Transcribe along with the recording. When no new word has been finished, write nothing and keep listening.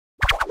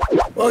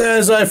Well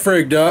guys, I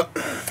frigged up.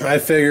 I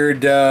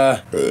figured,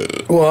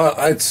 well,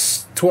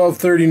 it's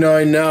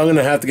 12:39 now. I'm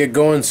gonna have to get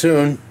going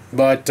soon.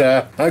 But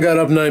I got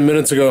up 9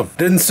 minutes ago.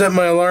 Didn't set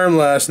my alarm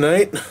last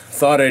night.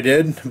 Thought I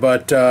did,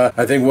 but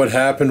I think what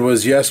happened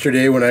was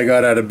yesterday when I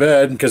got out of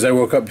bed, because I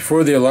woke up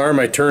before the alarm,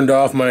 I turned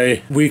off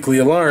my weekly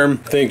alarm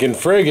thinking,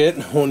 frig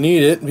it, won't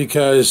need it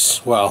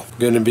because, well,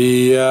 gonna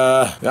be,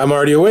 I'm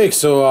already awake,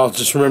 so I'll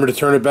just remember to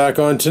turn it back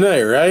on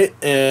tonight, right?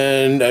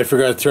 And I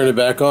forgot to turn it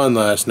back on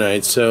last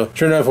night, so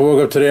sure enough, I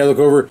woke up today, I look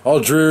over,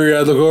 all dreary,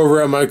 I look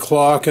over at my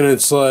clock and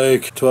it's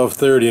like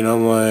 12:30 and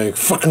I'm like,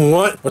 fucking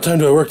what? What time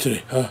do I work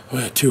today? Oh,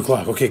 yeah, 2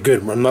 o'clock, okay,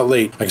 good, I'm not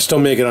late. I can still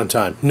make it on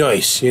time.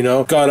 Nice, you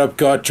know? Got up,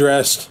 got dressed,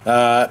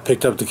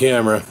 picked up the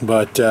camera,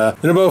 but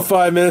in about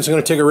 5 minutes I'm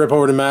going to take a rip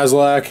over to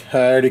Maslack.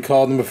 I already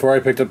called them before I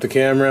picked up the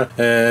camera,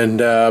 and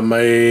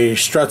my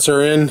struts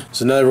are in,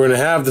 so now that we're going to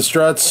have the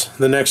struts,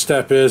 the next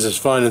step is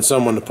finding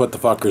someone to put the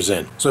fuckers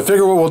in. So I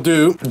figure what we'll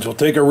do is we'll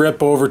take a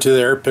rip over to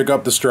there, pick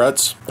up the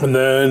struts, and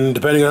then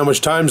depending on how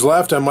much time's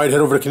left, I might head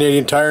over to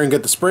Canadian Tire and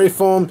get the spray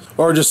foam,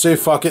 or just say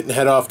fuck it and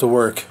head off to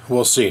work.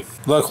 We'll see.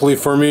 Luckily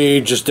for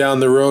me, just down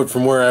the road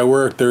from where I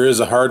work, there is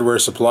a hardware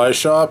supply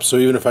shop, so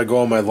even if I go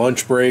on my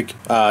lunch break,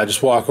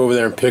 just walk over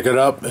there and pick it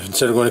up.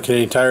 Instead of going to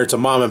Canadian Tire, it's a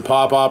mom and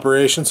pop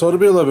operation, so it'll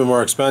be a little bit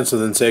more expensive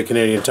than say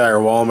Canadian Tire,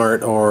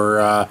 Walmart,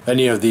 or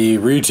any of the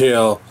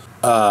retail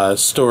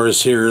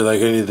stores here,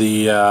 like any of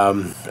the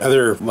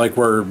other, like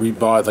where we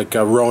bought like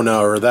a Rona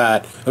or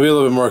that. It'll be a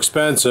little bit more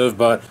expensive,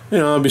 but you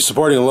know, I'll be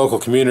supporting a local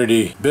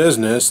community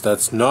business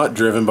that's not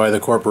driven by the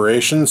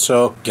corporation,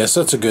 so guess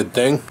that's a good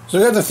thing. So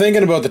I got to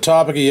thinking about the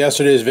topic of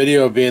yesterday's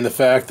video being the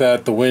fact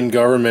that the Wynne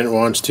government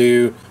wants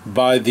to,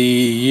 by the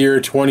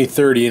year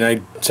 2030, and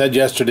I said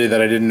yesterday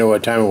that I didn't know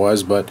what time it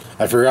was, but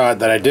I forgot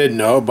that I did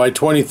know. By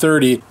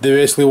 2030, they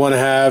basically want to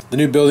have the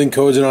new building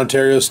codes in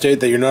Ontario state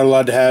that you're not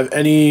allowed to have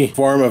any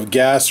form of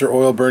gas or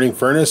oil burning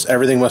furnace.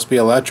 Everything must be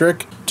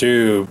electric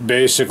to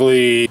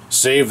basically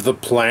save the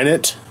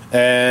planet.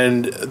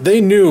 And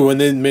they knew when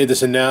they made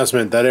this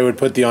announcement that it would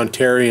put the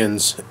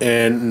Ontarians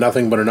in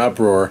nothing but an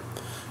uproar.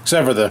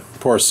 Except for the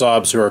poor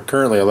sobs who are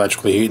currently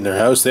electrically heating their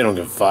house. They don't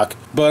give a fuck.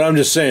 But I'm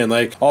just saying,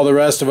 like, all the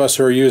rest of us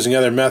who are using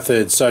other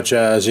methods such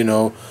as, you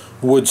know,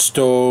 wood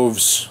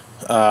stoves,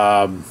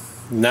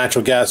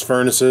 natural gas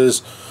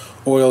furnaces,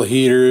 oil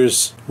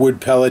heaters, wood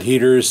pellet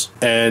heaters,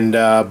 and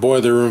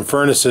boiler room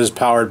furnaces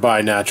powered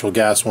by natural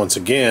gas once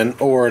again,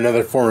 or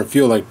another form of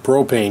fuel like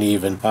propane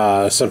even.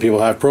 Some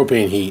people have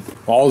propane heat.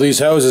 All these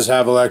houses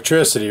have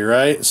electricity,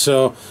 right?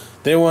 So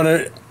they want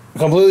to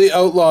completely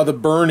outlaw the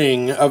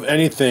burning of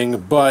anything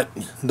but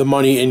the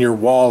money in your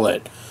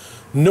wallet,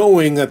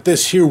 knowing that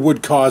this here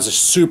would cause a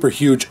super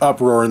huge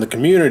uproar in the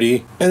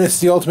community, and it's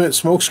the ultimate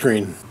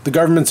smokescreen. The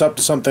government's up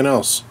to something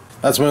else.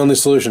 That's my only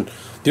solution.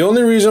 The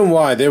only reason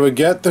why they would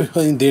get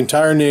the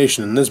entire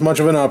nation in this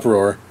much of an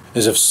uproar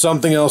is if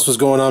something else was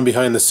going on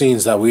behind the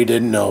scenes that we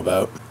didn't know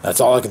about.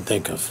 That's all I can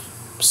think of.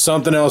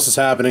 Something else is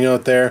happening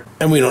out there,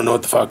 and we don't know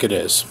what the fuck it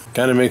is.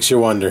 Kind of makes you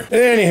wonder.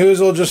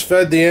 Anywho, just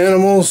fed the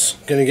animals.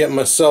 Gonna get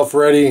myself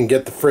ready and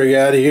get the frig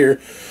out of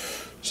here.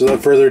 So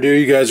without further ado,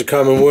 you guys are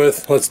coming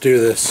with. Let's do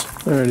this.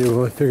 Alrighty,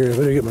 well I figured I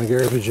better get my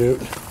garbage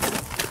out.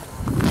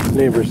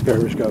 Neighbor's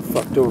garbage got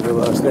fucked over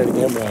last night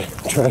again by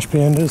trash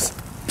pandas.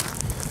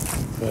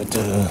 But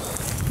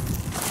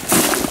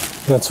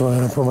that's why I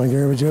don't put my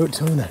garbage out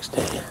till the next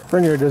day.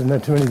 Front yard doesn't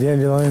have too many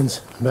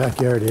dandelions.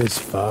 Backyard is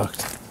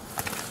fucked.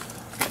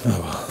 Oh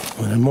well,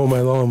 when I mow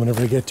my lawn,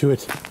 whenever I get to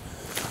it,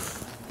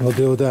 I'll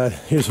deal with that.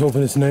 Here's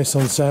hoping it's nice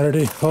on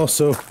Saturday.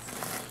 Also,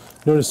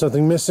 noticed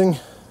something missing.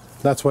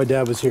 That's why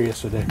Dad was here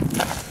yesterday.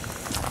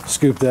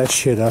 Scoop that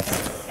shit up.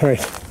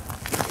 Alright,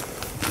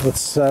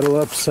 let's saddle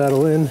up,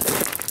 saddle in,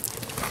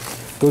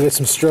 go get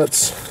some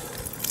struts,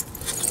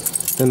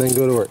 and then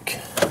go to work.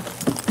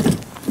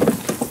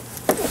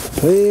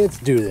 Let's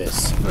do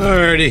this.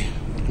 Alrighty,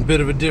 a bit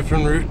of a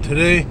different route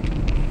today,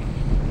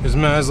 because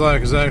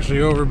Maslack is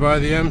actually over by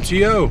the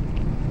MTO,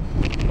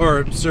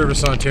 or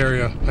Service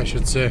Ontario, I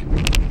should say.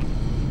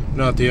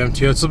 Not the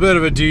MTO. It's a bit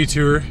of a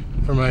detour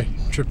for my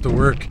trip to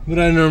work, but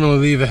I normally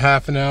leave a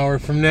half an hour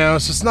from now,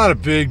 so it's not a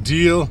big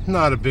deal.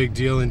 Not a big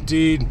deal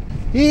indeed.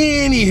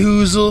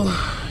 Anyhoozle,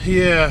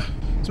 yeah.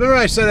 So remember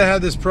I said I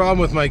had this problem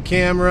with my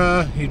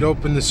camera. You'd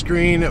open the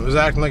screen, it was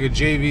acting like a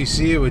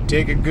JVC. It would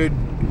take a good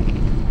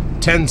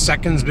 10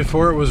 seconds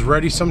before it was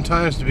ready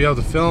sometimes to be able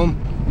to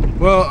film.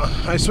 Well,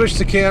 I switched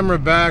the camera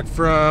back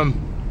from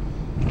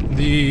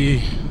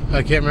the,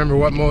 I can't remember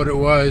what mode it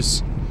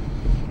was,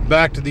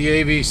 back to the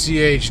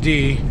AVC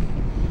HD.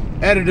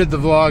 Edited the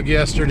vlog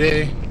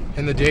yesterday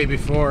and the day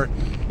before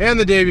and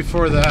the day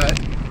before that.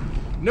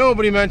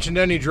 Nobody mentioned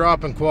any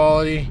drop in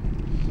quality.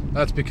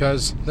 That's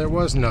because there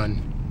was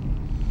none.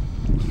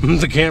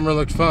 The camera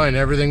looked fine,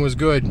 everything was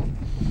good.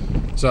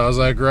 So I was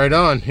like, right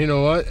on, you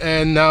know what?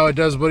 And now it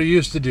does what it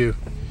used to do.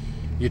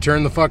 You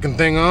turn the fucking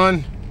thing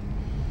on,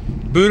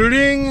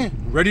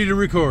 boot-a-ding, ready to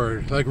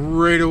record. Like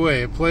right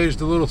away, it plays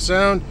the little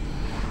sound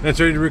and it's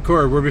ready to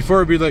record. Where before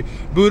it'd be like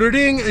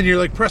boot-a-ding and you're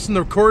like pressing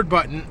the record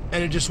button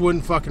and it just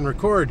wouldn't fucking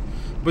record.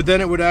 but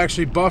then it would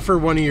actually buffer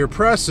one of your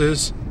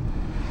presses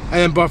and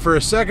then buffer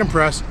a second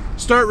press,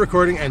 start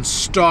recording, and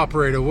stop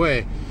right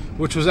away,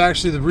 which was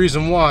actually the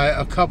reason why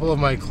a couple of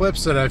my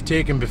clips that I've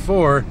taken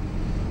before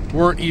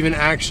weren't even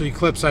actually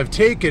clips I've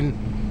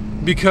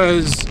taken,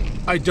 because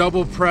I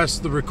double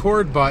pressed the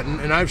record button,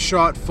 and I've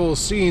shot full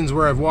scenes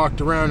where I've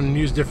walked around and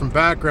used different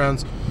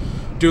backgrounds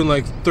doing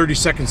like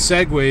 30-second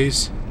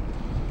segues,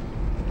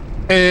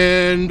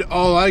 and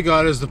all I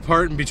got is the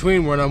part in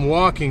between when I'm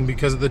walking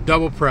because of the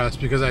double press,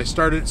 because I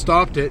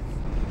stopped it,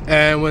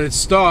 and when it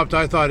stopped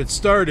I thought it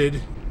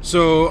started.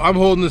 So I'm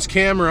holding this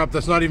camera up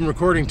that's not even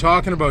recording,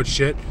 talking about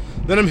shit,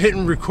 then I'm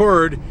hitting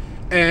record,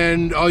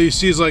 and all you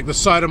see is like the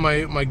side of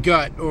my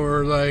gut,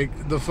 or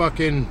like the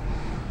fucking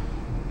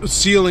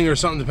ceiling or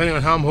something, depending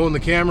on how I'm holding the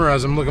camera,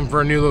 as I'm looking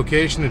for a new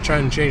location to try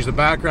and change the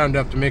background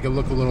up to make it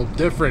look a little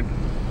different,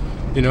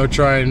 you know,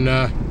 try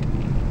and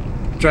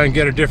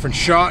get a different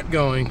shot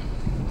going.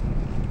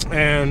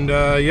 And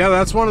yeah,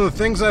 that's one of the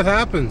things that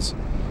happens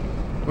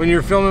when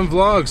you're filming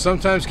vlogs.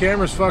 Sometimes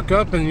cameras fuck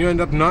up and you end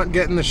up not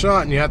getting the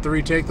shot, and you have to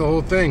retake the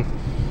whole thing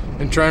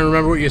and try and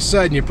remember what you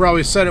said, and you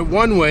probably said it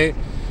one way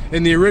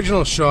in the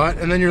original shot,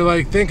 and then you're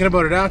like thinking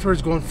about it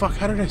afterwards going, fuck,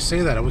 how did I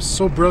say that? It was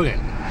so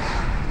brilliant.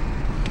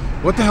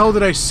 What the hell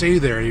did I say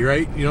there,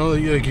 right? You know,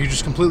 you're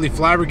just completely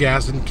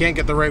flabbergasted and can't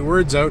get the right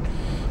words out,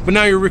 but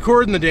now you're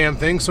recording the damn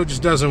thing, so it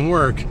just doesn't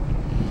work.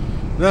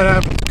 That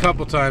happens a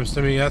couple times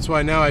to me. That's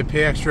why now I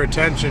pay extra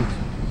attention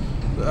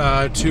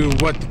to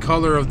what the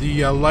color of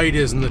the light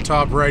is in the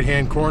top right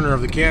hand corner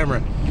of the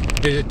camera.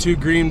 Is it 2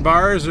 green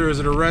bars or is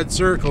it a red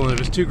circle? And if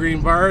it's 2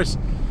 green bars,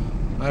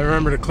 I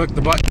remember to click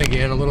the button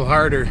again a little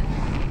harder,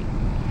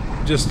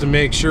 just to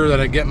make sure that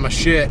I get my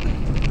shit.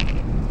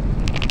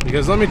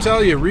 Because let me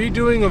tell you,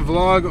 redoing a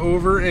vlog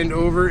over and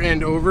over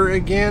and over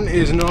again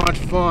is not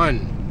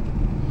fun.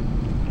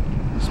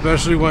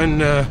 Especially when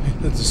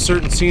it's a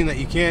certain scene that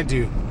you can't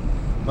do.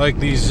 Like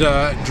these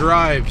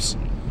drives.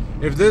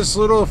 If this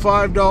little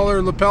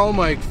 $5 lapel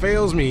mic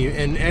fails me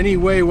in any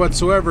way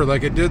whatsoever,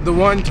 like it did the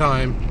one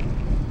time,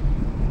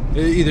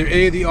 either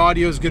A, the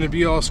audio is going to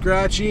be all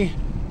scratchy,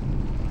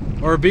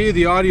 or B,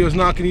 the audio is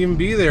not going to even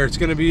be there. It's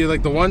going to be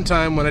like the one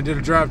time when I did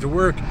a drive to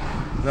work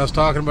and I was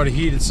talking about a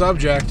heated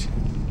subject.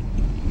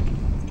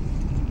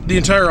 The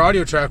entire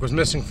audio track was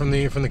missing from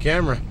the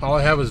camera. All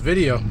I had was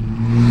video.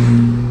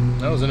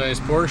 That was a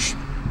nice Porsche.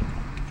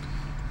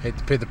 Hate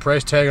to pay the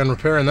price tag on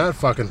repairing that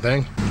fucking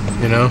thing.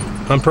 You know,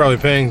 I'm probably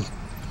paying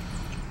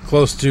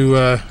close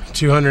to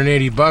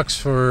 280 bucks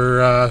for,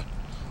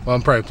 well,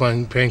 I'm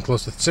probably paying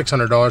close to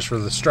 $600 for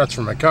the struts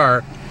for my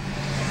car.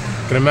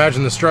 I can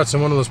imagine the struts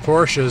in one of those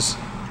Porsches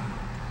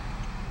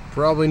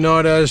probably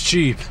not as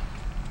cheap.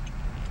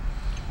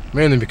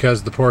 Mainly because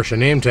of the Porsche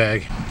name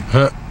tag.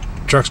 Huh.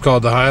 Truck's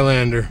called the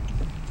Highlander.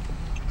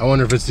 I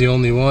wonder if it's the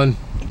only one.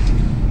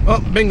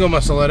 Oh, bingo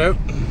must have let out.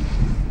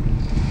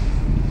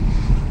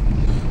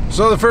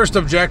 So the first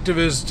objective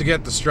is to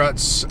get the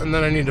struts, and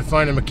then I need to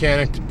find a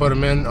mechanic to put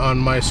them in on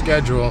my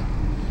schedule.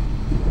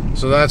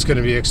 So that's going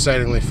to be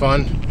excitingly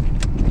fun.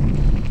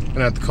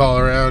 Gonna have to call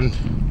around.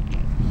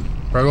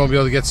 Probably won't be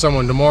able to get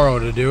someone tomorrow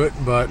to do it,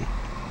 but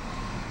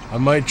I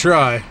might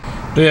try.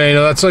 But yeah, you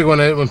know, that's like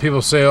when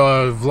people say,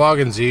 oh,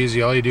 vlogging's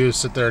easy, all you do is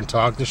sit there and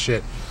talk the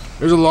shit.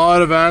 There's a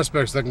lot of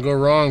aspects that can go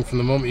wrong from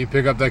the moment you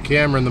pick up that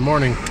camera in the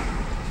morning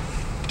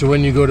to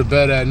when you go to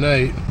bed at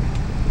night.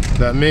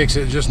 That makes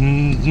it just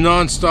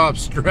non-stop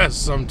stress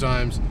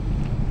sometimes.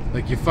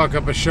 Like you fuck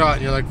up a shot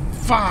and you're like,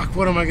 fuck,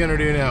 what am I gonna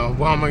do now?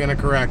 How am I gonna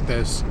correct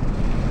this?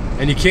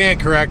 And you can't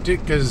correct it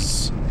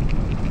because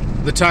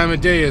the time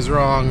of day is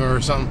wrong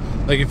or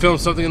something. Like you film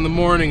something in the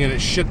morning and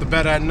it's shit the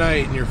bed at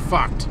night and you're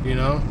fucked, you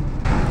know?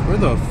 Where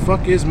the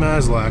fuck is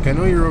Maslack? I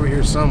know you're over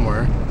here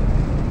somewhere.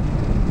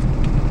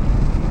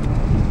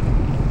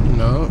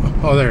 No?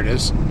 Oh, there it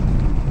is.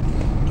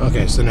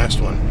 Okay, it's the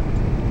next one.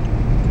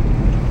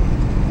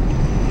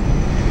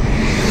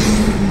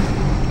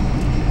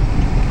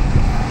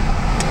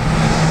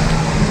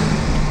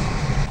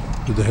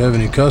 Do they have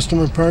any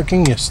customer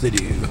parking? Yes, they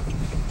do.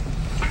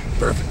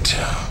 Perfect.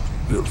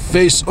 We'll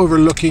face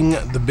overlooking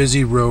the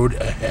busy road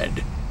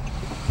ahead.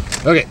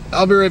 Okay,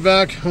 I'll be right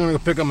back. I'm gonna go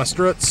pick up my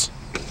struts,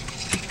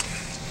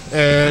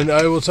 and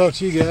I will talk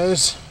to you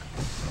guys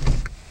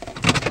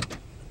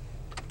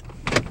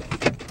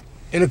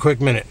in a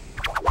quick minute.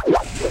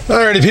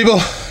 Alrighty, people,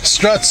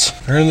 struts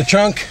are in the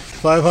trunk.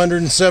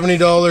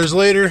 $570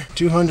 later,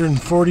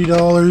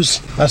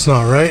 $240. That's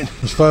not right.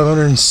 It's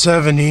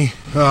 $570.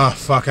 Oh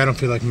fuck, I don't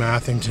feel like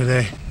mathing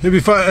today. Maybe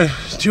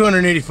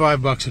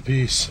 285 bucks a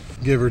piece,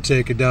 give or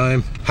take a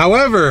dime.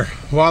 However,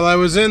 while I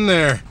was in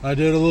there, I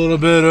did a little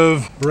bit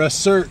of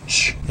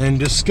research and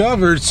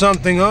discovered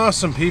something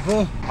awesome,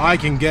 people. I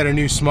can get a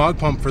new smog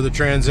pump for the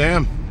Trans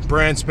Am.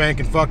 Brand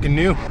spanking fucking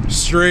new.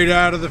 Straight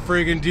out of the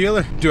friggin'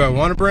 dealer. Do I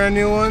want a brand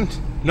new one?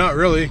 Not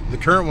really. The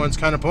current one's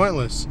kind of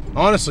pointless.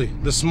 Honestly,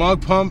 the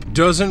smog pump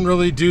doesn't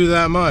really do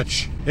that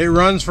much. It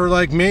runs for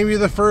like maybe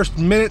the first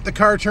minute the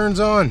car turns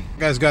on. The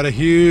guy's got a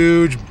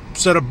huge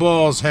set of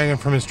balls hanging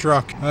from his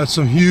truck. That's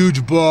some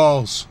huge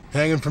balls.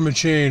 Hanging from a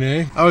chain,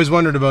 eh? I always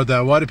wondered about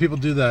that. Why do people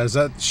do that? Is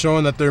that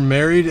showing that they're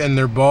married and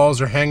their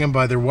balls are hanging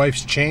by their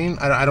wife's chain?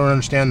 I don't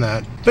understand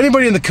that. If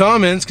anybody in the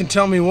comments can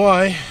tell me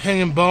why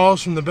hanging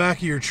balls from the back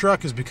of your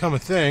truck has become a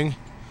thing,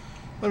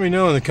 let me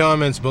know in the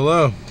comments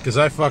below, because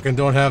I fucking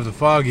don't have the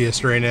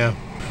foggiest right now.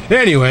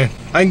 Anyway,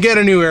 I can get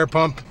a new air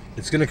pump.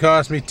 It's gonna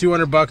cost me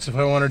 200 bucks if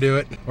I want to do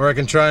it, or I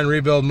can try and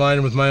rebuild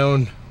mine with my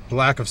own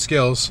lack of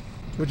skills,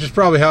 which is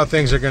probably how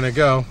things are gonna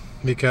go,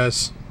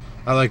 because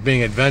I like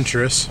being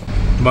adventurous.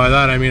 By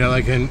that I mean I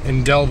like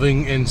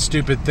delving in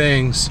stupid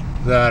things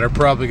that are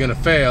probably gonna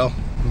fail.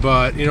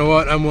 But you know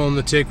what? I'm willing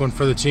to take one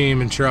for the team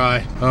and try.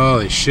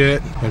 Holy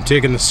shit. I'm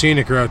taking the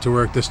scenic route to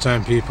work this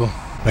time, people.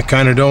 I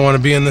kind of don't want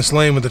to be in this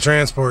lane with the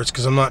transports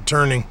because I'm not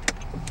turning.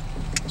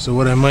 So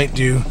what I might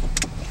do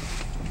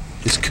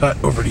is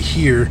cut over to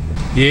here.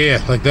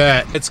 Yeah, like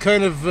that. It's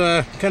kind of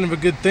a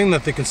good thing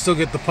that they can still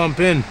get the pump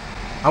in.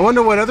 I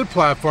wonder what other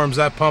platforms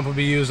that pump would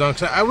be used on,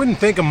 because I wouldn't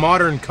think a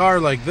modern car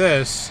like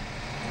this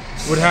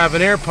would have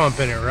an air pump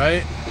in it,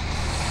 right?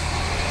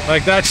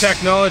 Like, that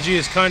technology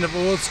is kind of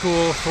old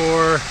school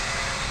for,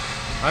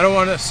 I don't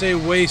want to say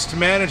waste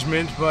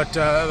management, but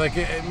like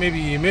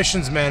maybe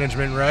emissions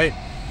management, right?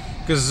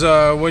 Because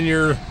when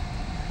your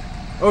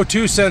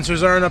O2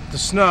 sensors aren't up to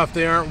snuff,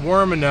 they aren't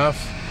warm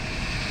enough,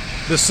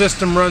 the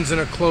system runs in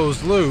a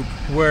closed loop,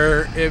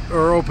 or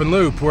open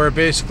loop, where it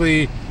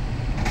basically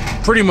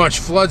pretty much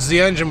floods the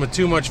engine with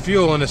too much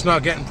fuel and it's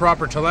not getting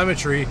proper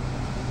telemetry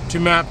to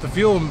map the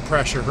fuel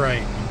pressure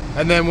right.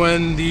 And then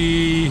when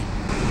the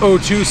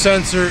O2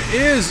 sensor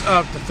is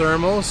up to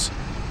thermals,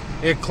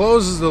 it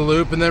closes the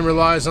loop and then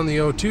relies on the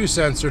O2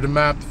 sensor to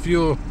map the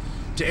fuel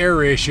to air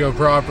ratio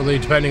properly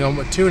depending on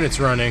what tune it's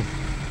running.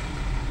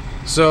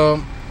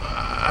 So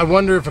I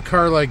wonder if a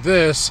car like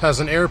this has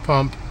an air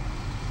pump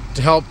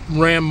to help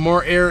ram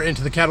more air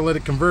into the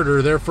catalytic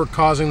converter, therefore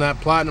causing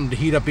that platinum to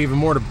heat up even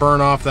more to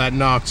burn off that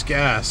NOx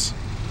gas.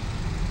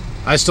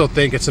 I still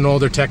think it's an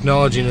older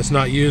technology and it's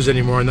not used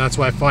anymore, and that's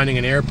why finding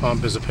an air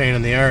pump is a pain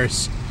in the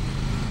arse.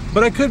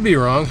 But I could be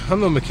wrong.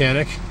 I'm no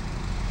mechanic.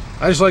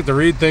 I just like to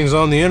read things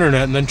on the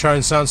internet and then try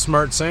and sound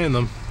smart saying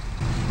them.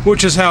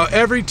 Which is how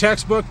every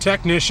textbook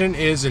technician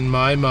is in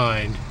my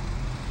mind.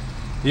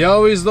 You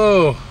always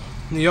know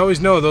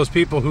those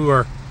people who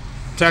are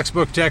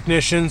textbook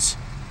technicians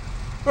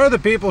or the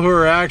people who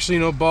are actually,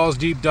 you know, balls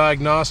deep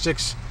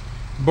diagnostics,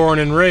 born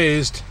and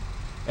raised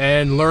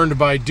and learned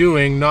by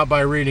doing, not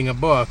by reading a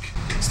book.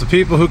 It's the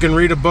people who can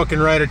read a book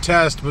and write a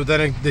test, but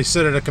then they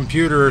sit at a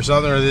computer or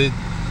something, or they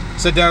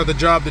sit down at the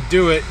job to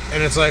do it,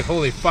 and it's like,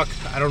 holy fuck,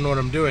 I don't know what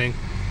I'm doing.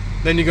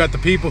 Then you got the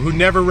people who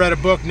never read a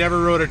book,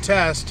 never wrote a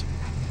test,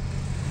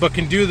 but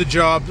can do the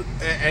job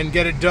and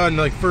get it done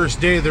like first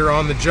day they're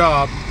on the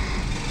job,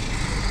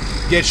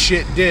 get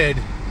shit did,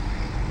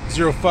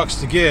 0 fucks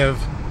to give,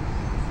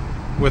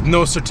 with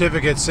no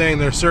certificate saying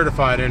they're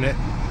certified in it.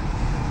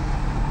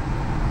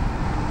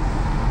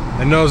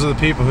 And those are the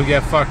people who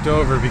get fucked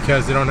over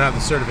because they don't have the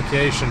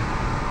certification.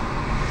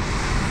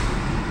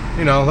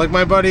 You know, like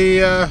my buddy,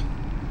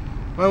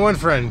 my one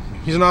friend,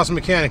 he's an awesome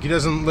mechanic. He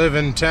doesn't live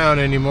in town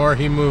anymore.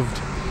 He moved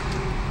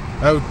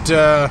out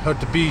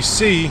to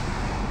BC.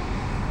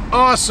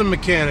 Awesome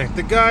mechanic.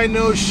 The guy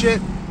knows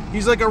shit.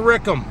 He's like a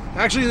Rickham.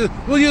 Actually,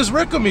 we'll use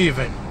Rickham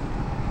even.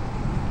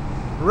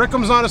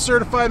 Rickham's not a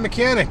certified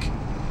mechanic,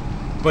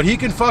 but he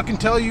can fucking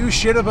tell you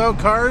shit about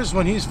cars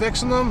when he's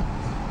fixing them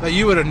that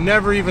you would have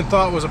never even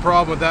thought was a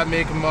problem with that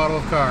make and model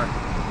of car.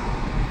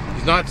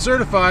 He's not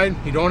certified,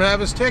 he don't have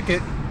his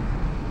ticket,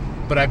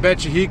 but I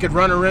bet you he could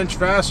run a wrench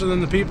faster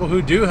than the people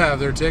who do have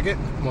their ticket.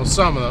 Well,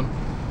 some of them.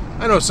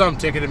 I know some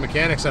ticketed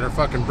mechanics that are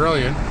fucking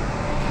brilliant.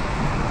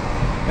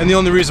 And the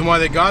only reason why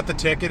they got the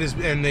ticket is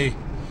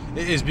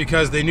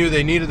because they knew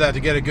they needed that to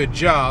get a good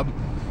job,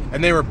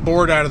 and they were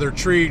bored out of their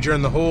tree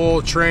during the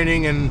whole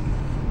training and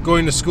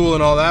going to school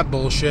and all that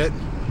bullshit.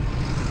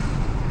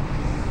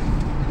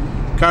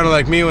 Kind of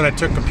like me when I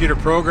took computer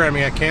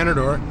programming at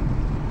Canador.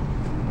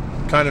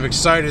 Kind of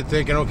excited,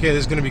 thinking, okay, this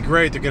is going to be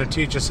great. They're going to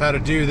teach us how to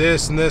do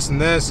this and this and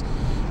this.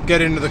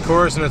 Get into the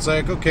course, and it's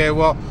like, okay,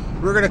 well,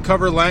 we're going to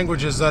cover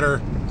languages that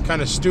are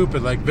kind of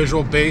stupid, like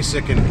Visual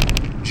Basic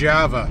and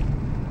Java.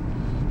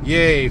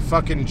 Yay,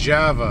 fucking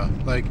Java.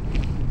 Like,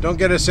 don't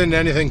get us into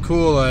anything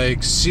cool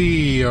like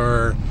C,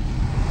 or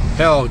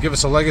hell, give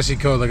us a legacy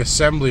code like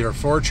Assembly or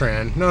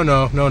Fortran. No,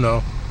 no, no,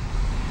 no.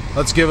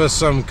 Let's give us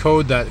some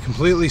code that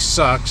completely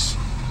sucks.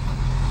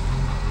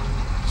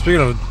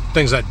 Speaking of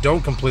things that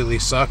don't completely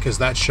suck, is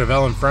that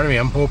Chevelle in front of me.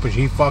 I'm hoping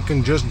he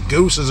fucking just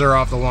gooses her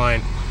off the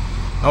line.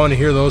 I want to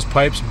hear those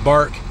pipes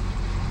bark.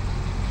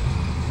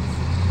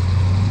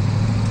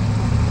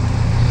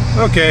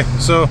 Okay,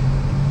 so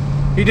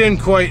he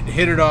didn't quite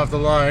hit it off the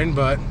line,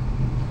 but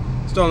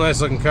still a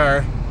nice looking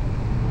car.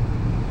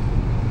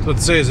 So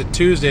let's say is it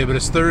Tuesday, but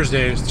it's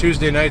Thursday. It's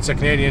Tuesday nights at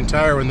Canadian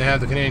Tire when they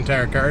have the Canadian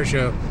Tire car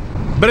show.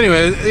 But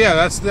anyway, yeah,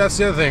 that's the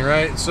other thing,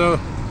 right? So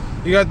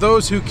you got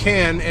those who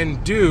can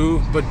and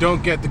do, but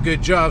don't get the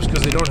good jobs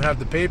because they don't have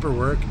the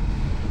paperwork.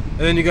 And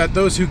then you got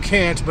those who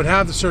can't, but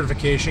have the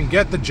certification,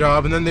 get the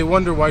job, and then they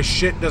wonder why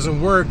shit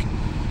doesn't work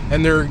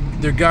and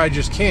their guy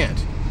just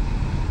can't.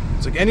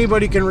 It's like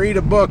anybody can read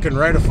a book and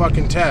write a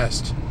fucking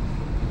test.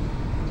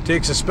 It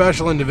takes a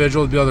special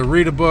individual to be able to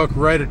read a book,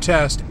 write a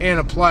test, and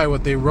apply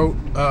what they wrote,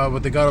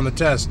 what they got on the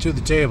test to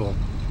the table.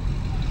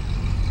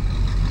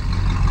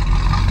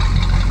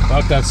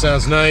 Fuck, that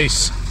sounds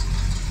nice.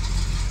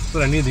 That's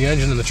what I need the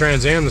engine and the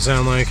Trans Am to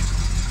sound like.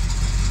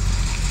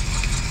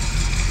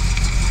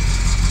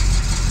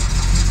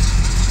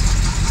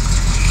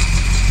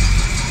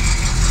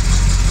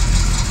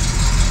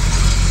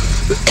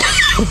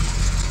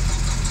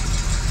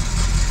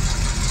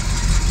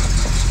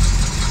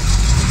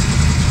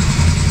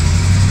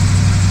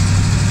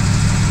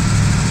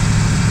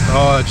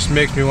 Oh, it just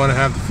makes me want to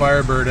have the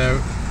Firebird out.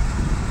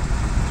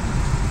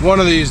 One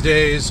of these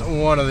days,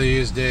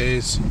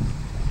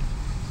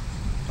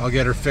 I'll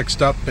get her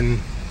fixed up and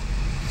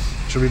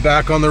she'll be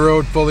back on the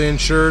road, fully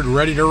insured,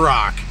 ready to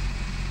rock.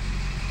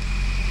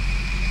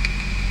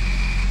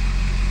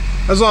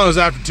 As long as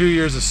after 2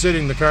 years of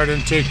sitting, the car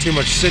didn't take too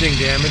much sitting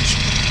damage.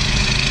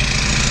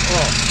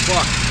 Oh,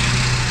 fuck.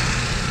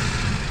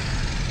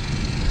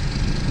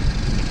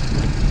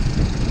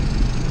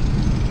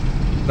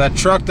 That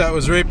truck that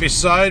was right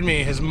beside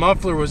me, his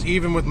muffler was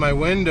even with my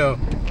window.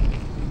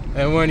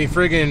 And when he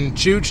friggin'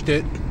 chooched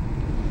it,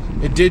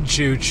 it did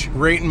chooch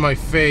right in my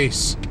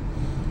face.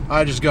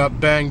 I just got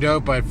banged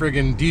out by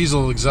friggin'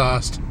 diesel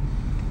exhaust.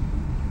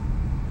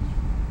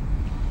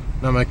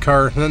 Now my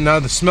car, now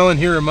the smell in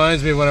here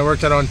reminds me of when I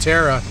worked at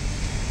Ontario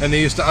and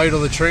they used to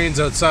idle the trains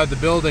outside the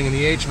building and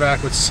the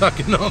HVAC would suck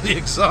in all the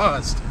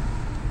exhaust.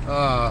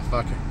 Ah, oh,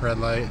 fucking red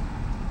light.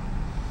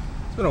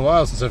 It's been a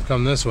while since I've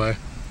come this way.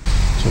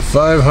 So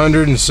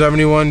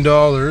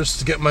 $571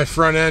 to get my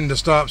front end to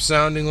stop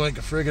sounding like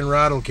a friggin'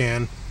 rattle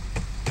can.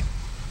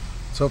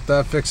 Let's hope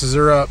that fixes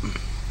her up.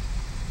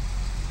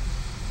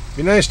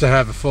 Be nice to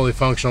have a fully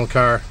functional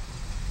car.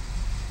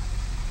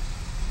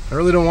 I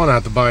really don't want to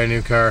have to buy a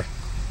new car.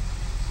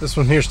 This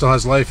one here still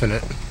has life in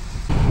it.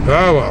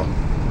 Oh well.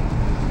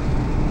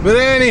 But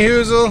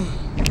anyhoozle,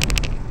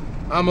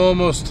 I'm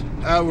almost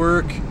at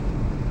work.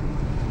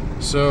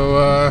 So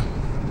I'm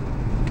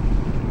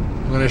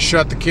gonna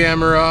shut the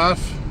camera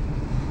off.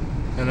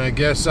 And I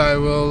guess I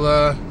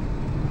will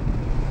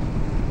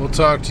we'll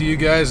talk to you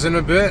guys in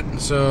a bit.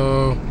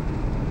 So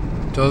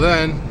till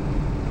then,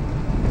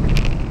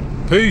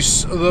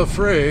 peace the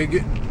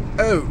frig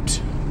out.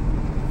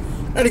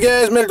 Alrighty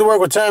guys, made it to work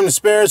with time to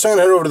spare, so I'm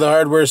gonna head over to the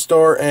hardware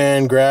store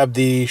and grab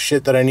the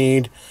shit that I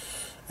need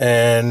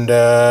and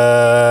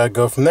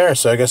go from there.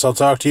 So I guess I'll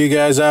talk to you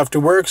guys after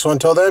work. So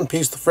until then,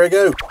 peace the frig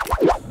out.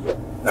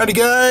 Alrighty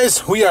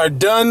guys, we are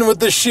done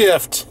with the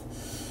shift.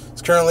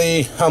 It's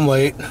currently, I'm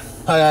late.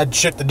 I had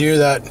shit to do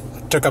that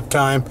took up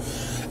time.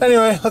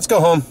 Anyway, let's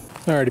go home.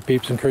 Alrighty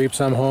peeps and creeps,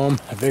 I'm home.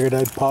 I figured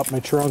I'd pop my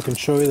trunk and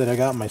show you that I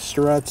got my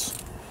struts.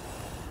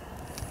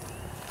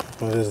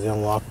 Well, this is the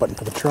unlock button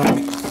for the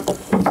trunk.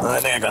 I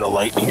think I got a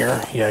light in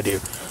here. Yeah, I do.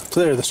 So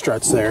there are the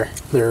struts there.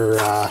 They're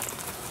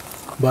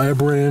by a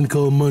brand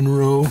called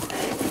Monroe.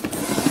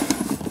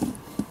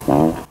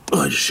 Oh,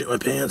 I just shit my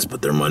pants,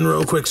 but they're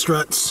Monroe quick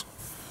struts.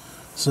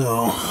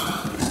 So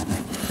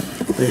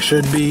they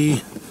should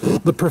be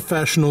the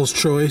professional's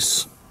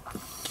choice.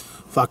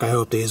 Fuck, I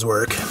hope these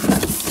work.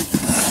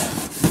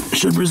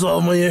 Should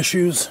resolve my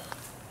issues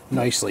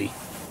nicely.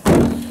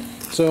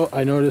 So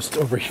I noticed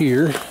over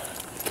here,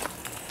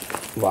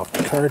 lock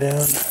the car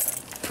down,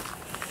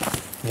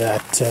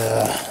 that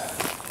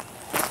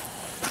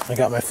I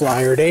got my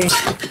flyer day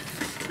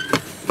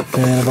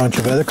and a bunch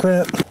of other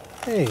crap.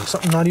 Hey,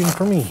 something not even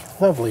for me.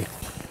 Lovely.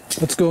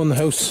 Let's go in the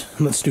house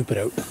and let's stoop it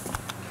out.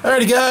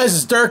 Alrighty guys,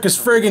 it's dark as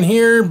friggin'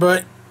 here,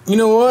 but you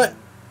know what?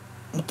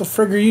 What the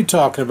frig are you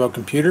talking about,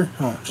 computer?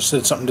 Oh, just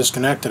said something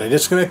disconnected. I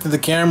disconnected the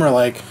camera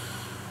like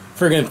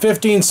friggin'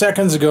 15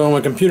 seconds ago and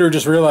my computer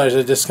just realized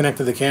I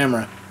disconnected the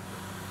camera.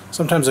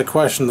 Sometimes I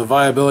question the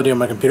viability of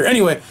my computer.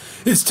 Anyway,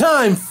 it's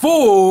time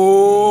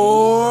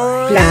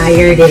for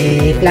Flyer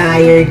Day,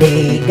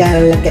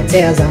 gotta look at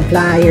sales on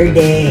Flyer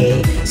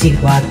Day. See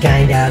what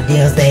kind of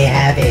deals they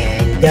have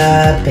in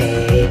the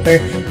paper.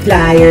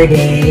 Flyer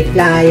Day,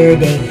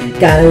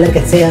 gotta look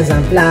at sales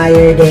on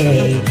Flyer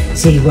Day.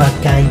 See what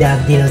kind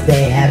of deals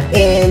they have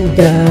in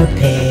the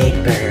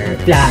paper.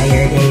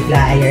 Flyer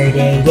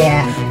Day,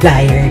 yeah.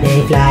 Flyer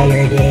Day,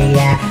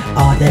 yeah.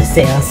 All the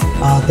sales,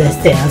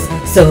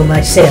 so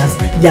much sales,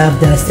 love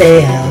the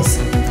sales.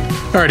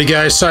 Alrighty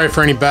guys, sorry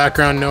for any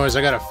background noise.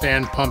 I got a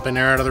fan pumping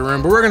air out of the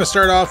room, but we're gonna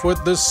start off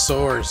with the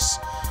source,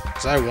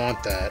 because I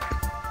want that.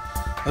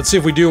 Let's see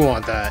if we do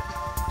want that.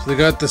 So they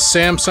got the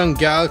Samsung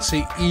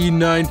Galaxy E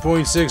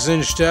 9.6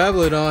 inch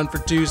tablet on for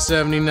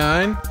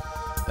 $279.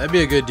 That'd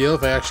be a good deal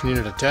if I actually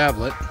needed a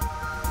tablet.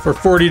 For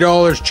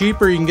 $40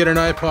 cheaper, you can get an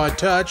iPod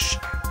Touch.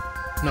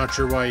 Not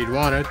sure why you'd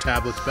want it,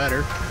 tablet's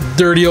better.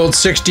 Dirty old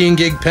 16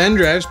 gig pen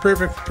drives,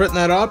 perfect for putting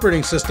that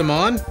operating system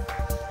on.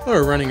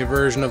 Or running a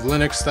version of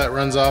Linux that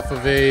runs off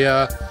of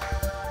a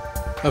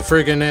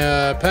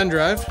friggin' pen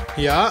drive.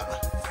 Yeah,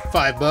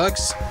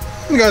 $5.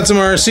 We got some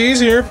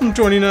RCs here from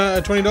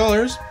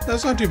 $20.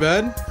 That's not too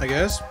bad, I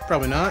guess.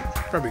 Probably not.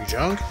 Probably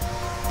junk.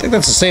 think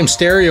that's the same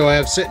stereo I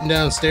have sitting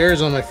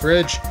downstairs on my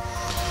fridge.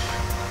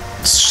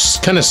 It's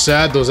kind of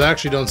sad. Those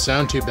actually don't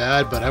sound too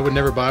bad, but I would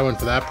never buy one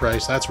for that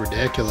price. That's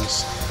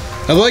ridiculous.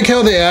 I like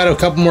how they add a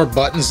couple more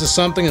buttons to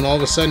something and all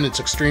of a sudden it's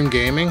extreme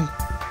gaming.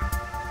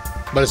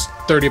 But it's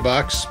 30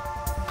 bucks.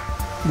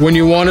 When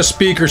you want a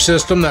speaker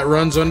system that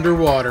runs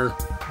underwater,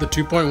 the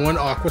 2.1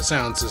 Aqua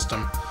sound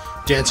system.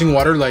 Dancing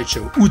water light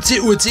show. Ootsie,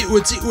 ootsie,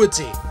 ootsie,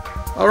 ootsie.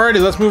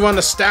 Alrighty, let's move on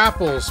to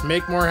Staples.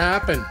 Make more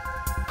happen.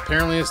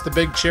 Apparently it's the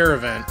big chair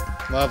event.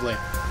 Lovely.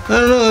 I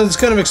don't know, it's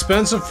kind of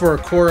expensive for a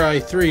Core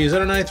i3. Is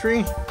that an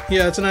i3?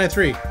 Yeah, it's an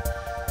i3.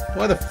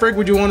 Why the frig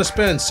would you want to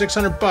spend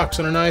 600 bucks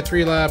on an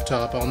i3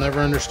 laptop? I'll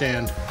never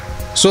understand.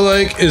 So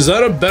like, is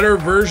that a better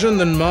version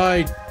than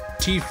my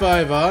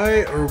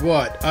T5i or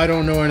what? I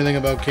don't know anything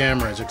about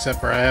cameras except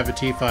for I have a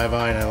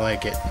T5i and I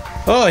like it.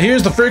 Oh,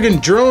 here's the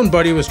friggin' drone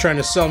buddy was trying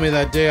to sell me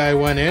that day I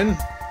went in.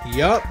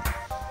 Yup.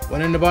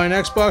 Went in to buy an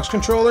Xbox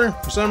controller.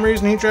 For some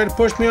reason he tried to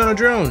push me on a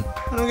drone.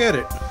 I don't get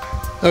it.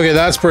 Okay,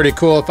 that's pretty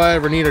cool. If I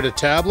ever needed a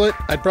tablet,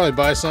 I'd probably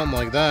buy something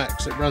like that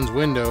because it runs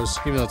Windows,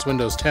 even though it's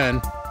Windows 10.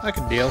 I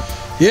could deal.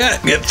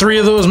 Yeah, get 3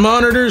 of those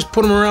monitors,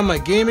 put them around my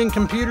gaming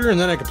computer, and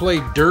then I could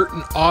play dirt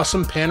and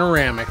awesome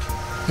panoramic.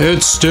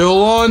 It's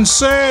still on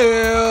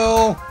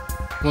sale!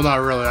 Well,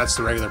 not really, that's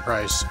the regular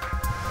price.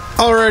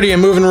 Alrighty,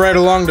 I'm moving right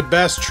along to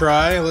Best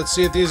Try. Let's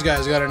see if these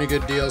guys got any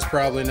good deals.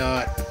 Probably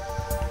not.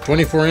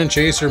 24-inch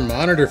Acer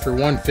monitor for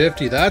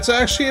 $150. That's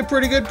actually a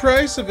pretty good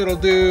price if it'll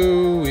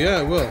do...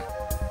 Yeah, it will.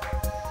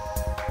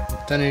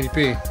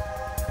 1080p,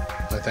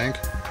 I think.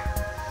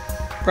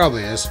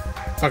 Probably is.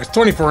 Fuck, it's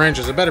 24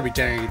 inches. It better be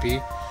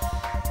 1080p.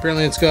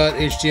 Apparently it's got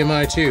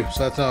HDMI too,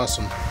 so that's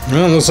awesome.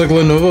 Well, it looks like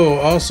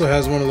Lenovo also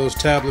has one of those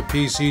tablet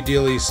PC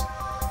dealies.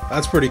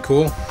 That's pretty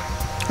cool.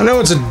 I know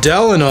it's a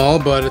Dell and all,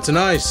 but it's an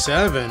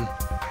i7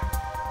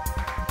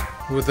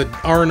 with an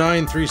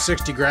R9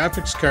 360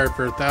 graphics card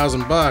for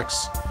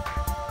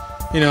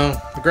 $1,000. You know,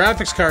 the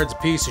graphics card's a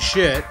piece of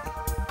shit.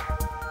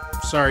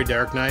 Sorry,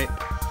 Dark Knight.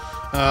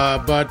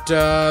 But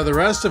the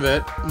rest of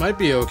it might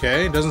be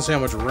okay. It doesn't say how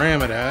much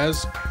RAM it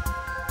has.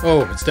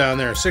 Oh, it's down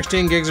there.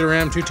 16 gigs of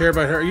RAM, 2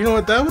 terabyte hard. You know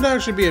what? That would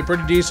actually be a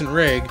pretty decent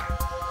rig.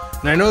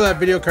 And I know that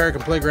video card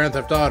can play Grand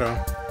Theft Auto.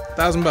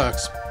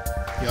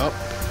 $1,000. Yup.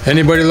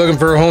 Anybody looking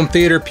for a home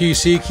theater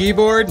PC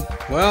keyboard?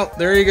 Well,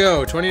 there you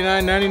go.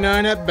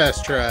 $29.99 at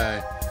Best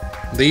Try.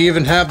 They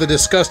even have the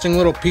disgusting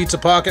little pizza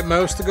pocket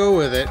mouse to go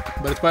with it,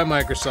 but it's by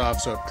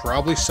Microsoft, so it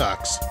probably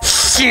sucks.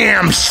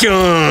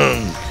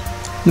 Samsung!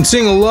 Been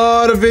seeing a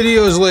lot of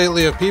videos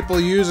lately of people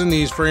using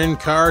these for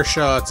in-car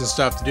shots and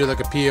stuff to do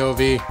like a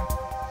POV.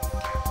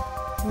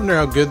 I wonder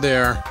how good they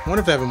are. I wonder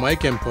if they have a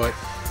mic input.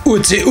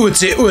 Ootsie,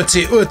 ootsie,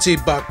 ootsie, ootsie,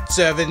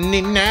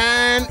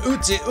 $1.79.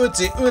 Ootsie,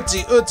 ootsie,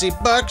 ootsie, ootsie,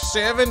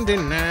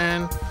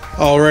 $1.79.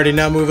 Alrighty,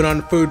 now moving on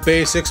to Food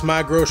Basics,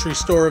 my grocery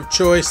store of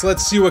choice.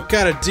 Let's see what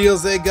kind of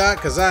deals they got,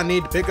 because I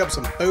need to pick up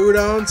some food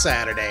on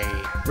Saturday.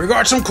 We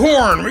got some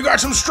corn, we got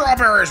some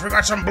strawberries, we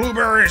got some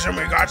blueberries, and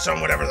we got some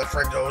whatever the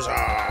frig those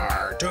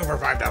are. 2 for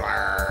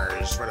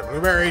 $5 for the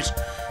blueberries,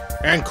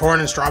 and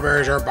corn and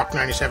strawberries are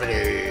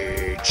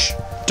 $1.97 each.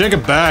 Take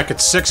it back,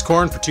 it's 6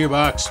 corn for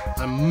 $2.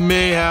 I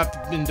may have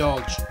to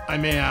indulge. I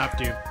may have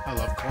to. I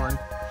love corn.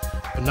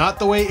 But not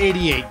the way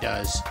 88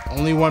 does.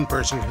 Only one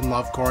person can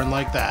love corn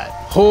like that.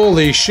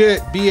 Holy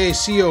shit,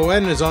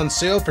 BACON is on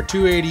sale for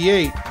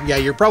 $2.88. Yeah,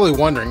 you're probably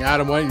wondering,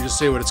 Adam, why don't you just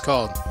say what it's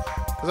called?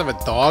 Because I have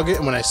a dog,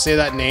 and when I say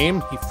that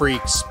name, he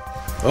freaks.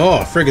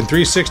 Oh, friggin'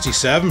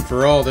 $367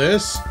 for all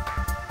this?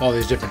 All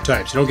these different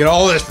types. You don't get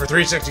all this for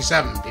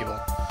 $367, people.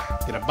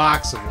 Get a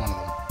box of one of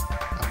them.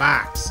 A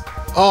box.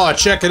 Oh,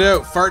 check it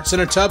out. Farts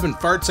in a tub and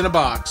farts in a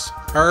box.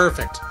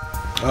 Perfect.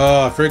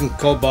 Oh, friggin'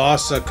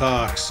 kielbasa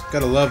cocks.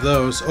 Gotta love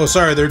those. Oh,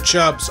 sorry, they're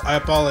chubs. I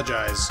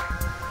apologize.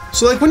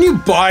 So, like, when you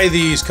buy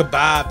these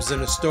kebabs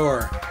in a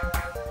store,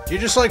 do you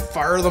just, like,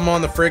 fire them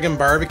on the friggin'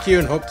 barbecue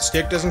and hope the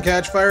stick doesn't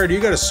catch fire? Or do you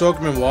gotta soak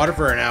them in water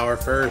for an hour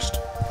first?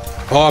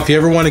 Oh, if you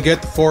ever want to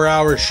get the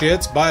 4-hour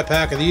shits, buy a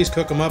pack of these,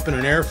 cook them up in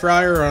an air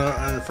fryer or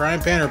on a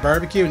frying pan or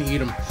barbecue and eat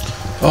them.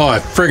 Oh, I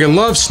friggin'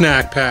 love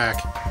Snack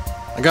Pack.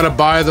 I gotta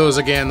buy those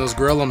again, those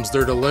Grillums.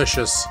 They're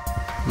delicious.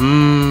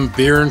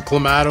 Beer and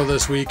Clamato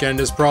this weekend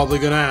is probably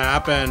gonna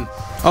happen.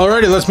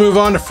 Alrighty, let's move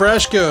on to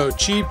Freshco.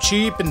 Cheap,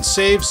 cheap, and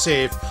save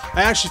safe.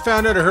 I actually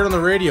found out, I heard on the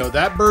radio,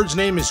 that bird's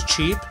name is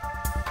Cheap,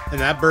 and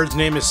that bird's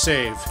name is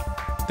Save.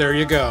 There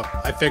you go.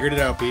 I figured it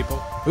out,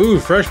 people. Ooh,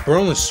 fresh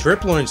boneless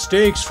strip loin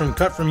steaks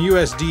cut from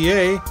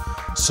USDA.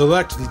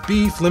 Select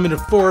beef, limited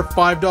 4,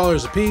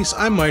 $5 a piece.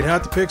 I might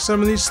have to pick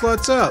some of these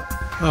sluts up.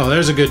 Oh,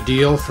 there's a good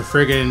deal for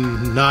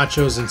friggin'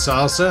 nachos and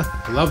salsa.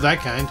 I love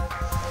that kind.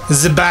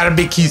 The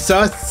barbecue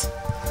sauce.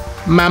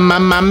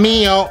 Mamma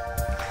mia.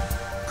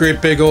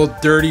 Great big old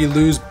dirty,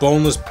 loose,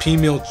 boneless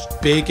pea-meal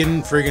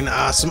bacon. Friggin'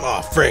 awesome.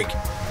 Oh, frig.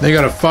 They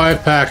got a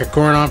 5-pack of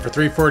corn on for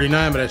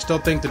 $3.49, but I still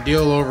think the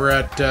deal over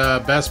at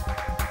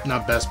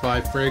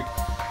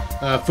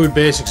Food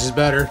Basics is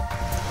better.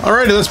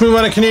 Alrighty, let's move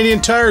on to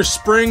Canadian Tire's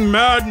Spring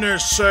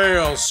Madness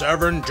sale.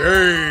 7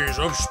 days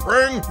of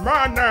Spring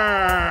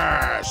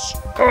Madness.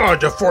 Oh,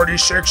 the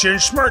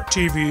 46-inch smart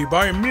TV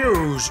by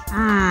Muse.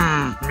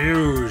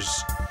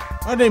 Muse.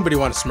 Why would anybody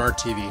want a smart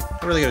TV?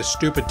 I really got a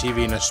stupid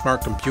TV and a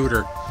smart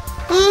computer.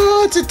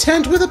 Oh, it's a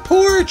tent with a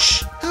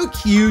porch. How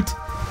cute.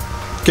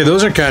 Okay,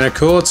 those are kind of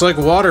cool. It's like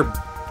water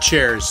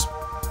chairs.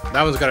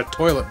 That one's got a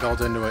toilet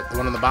built into it, the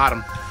one on the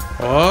bottom.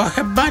 Oh,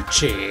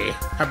 hibachi.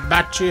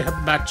 Hibachi,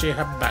 hibachi,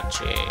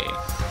 hibachi.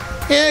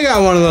 Yeah, I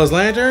got one of those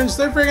lanterns.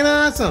 They're freaking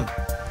awesome.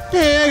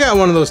 Yeah, I got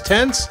one of those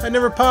tents. I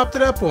never popped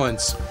it up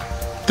once.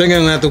 Think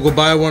I'm gonna have to go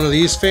buy one of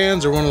these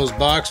fans or one of those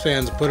box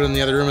fans and put it in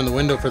the other room in the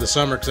window for the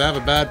summer, because I have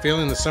a bad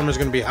feeling the summer's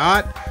gonna be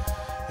hot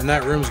and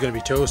that room's gonna be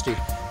toasty.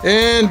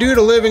 And due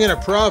to living in a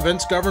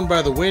province governed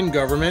by the wind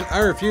government, I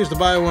refuse to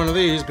buy one of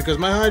these because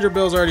my hydro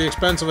bill's already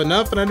expensive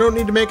enough and I don't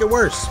need to make it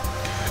worse.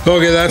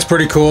 Okay, that's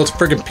pretty cool. It's a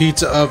freaking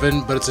pizza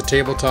oven, but it's a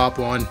tabletop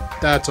one.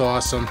 That's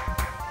awesome.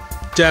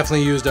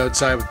 Definitely used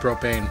outside with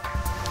propane.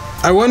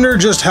 I wonder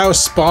just how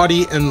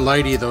spotty and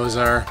lighty those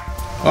are.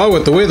 Oh,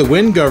 with the way the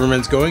wind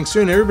government's going,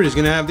 soon everybody's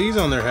gonna have these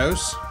on their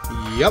house.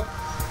 Yep.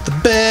 The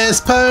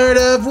best part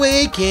of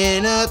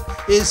waking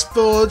up is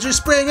Folgers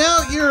spring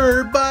out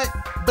your butt.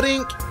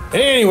 Blink.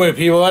 Anyway,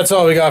 people, that's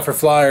all we got for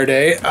Flyer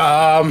Day.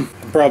 I'm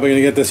probably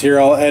gonna get this here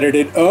all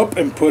edited up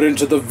and put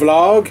into the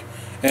vlog.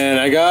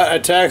 And I got a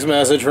text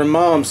message from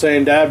Mom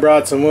saying Dad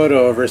brought some wood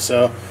over,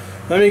 so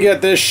let me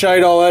get this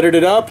shite all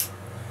edited up.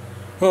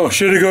 Oh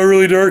shit, it got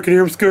really dark in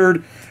here, I'm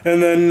scared.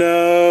 And then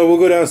we'll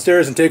go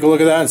downstairs and take a look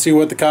at that and see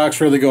what the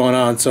cock's really going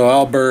on, so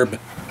I'll burb.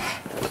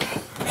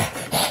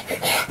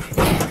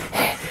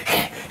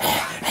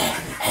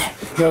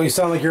 Yo, you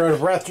sound like you're out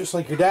of breath just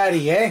like your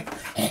daddy, eh?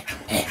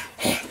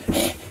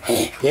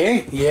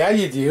 Yeah? Yeah,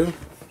 you do.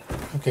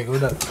 Okay, go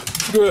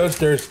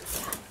downstairs.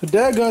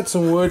 Dad got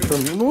some wood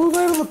from you. Move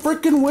out of the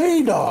frickin'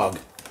 way, dog.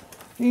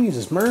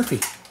 Jesus,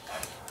 Murphy.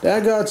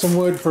 Dad got some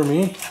wood for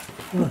me.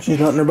 Oh, she's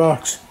not in her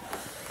box.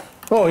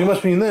 Oh, you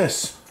must mean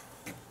this.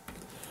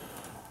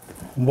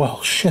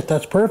 Well, shit,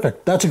 that's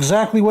perfect. That's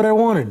exactly what I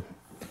wanted.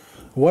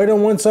 White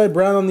on one side,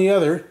 brown on the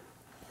other.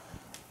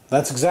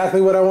 That's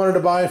exactly what I wanted to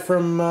buy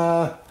from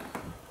the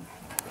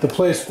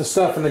place with the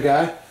stuff and the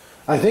guy.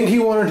 I think he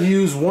wanted to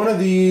use one of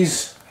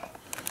these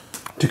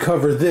to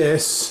cover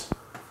this,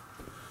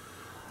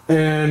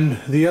 and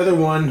the other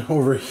one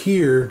over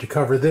here to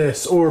cover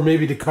this, or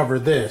maybe to cover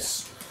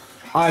this.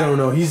 I don't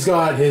know. He's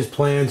got his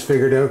plans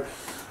figured out.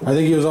 I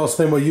think he was also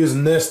thinking about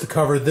using this to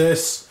cover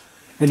this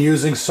and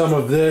using some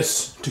of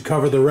this to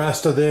cover the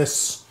rest of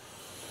this.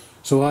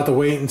 So we'll have to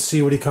wait and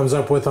see what he comes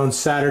up with on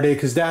Saturday,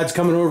 because Dad's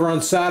coming over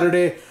on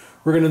Saturday.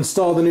 We're going to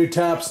install the new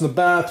taps in the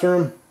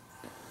bathroom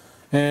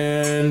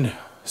and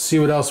see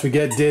what else we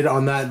did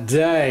on that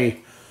day.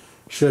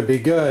 Should be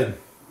good.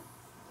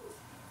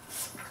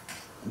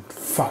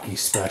 Fucky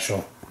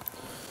special.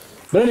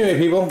 But anyway,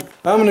 people,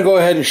 I'm going to go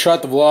ahead and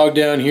shut the vlog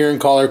down here and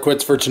call her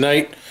quits for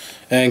tonight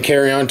and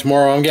carry on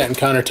tomorrow. I'm getting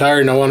kind of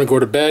tired and I want to go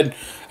to bed.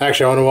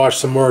 Actually, I want to watch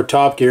some more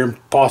Top Gear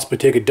and possibly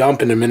take a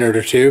dump in a minute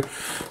or two.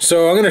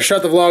 So I'm going to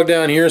shut the vlog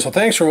down here. So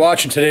thanks for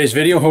watching today's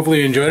video. Hopefully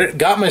you enjoyed it.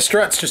 Got my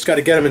struts, just got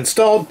to get them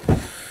installed.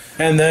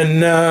 And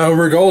then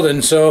we're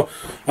golden. So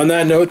on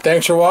that note,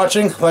 thanks for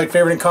watching. Like,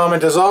 favorite, and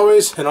comment as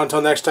always. And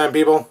until next time,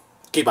 people,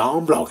 keep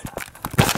on vlogging.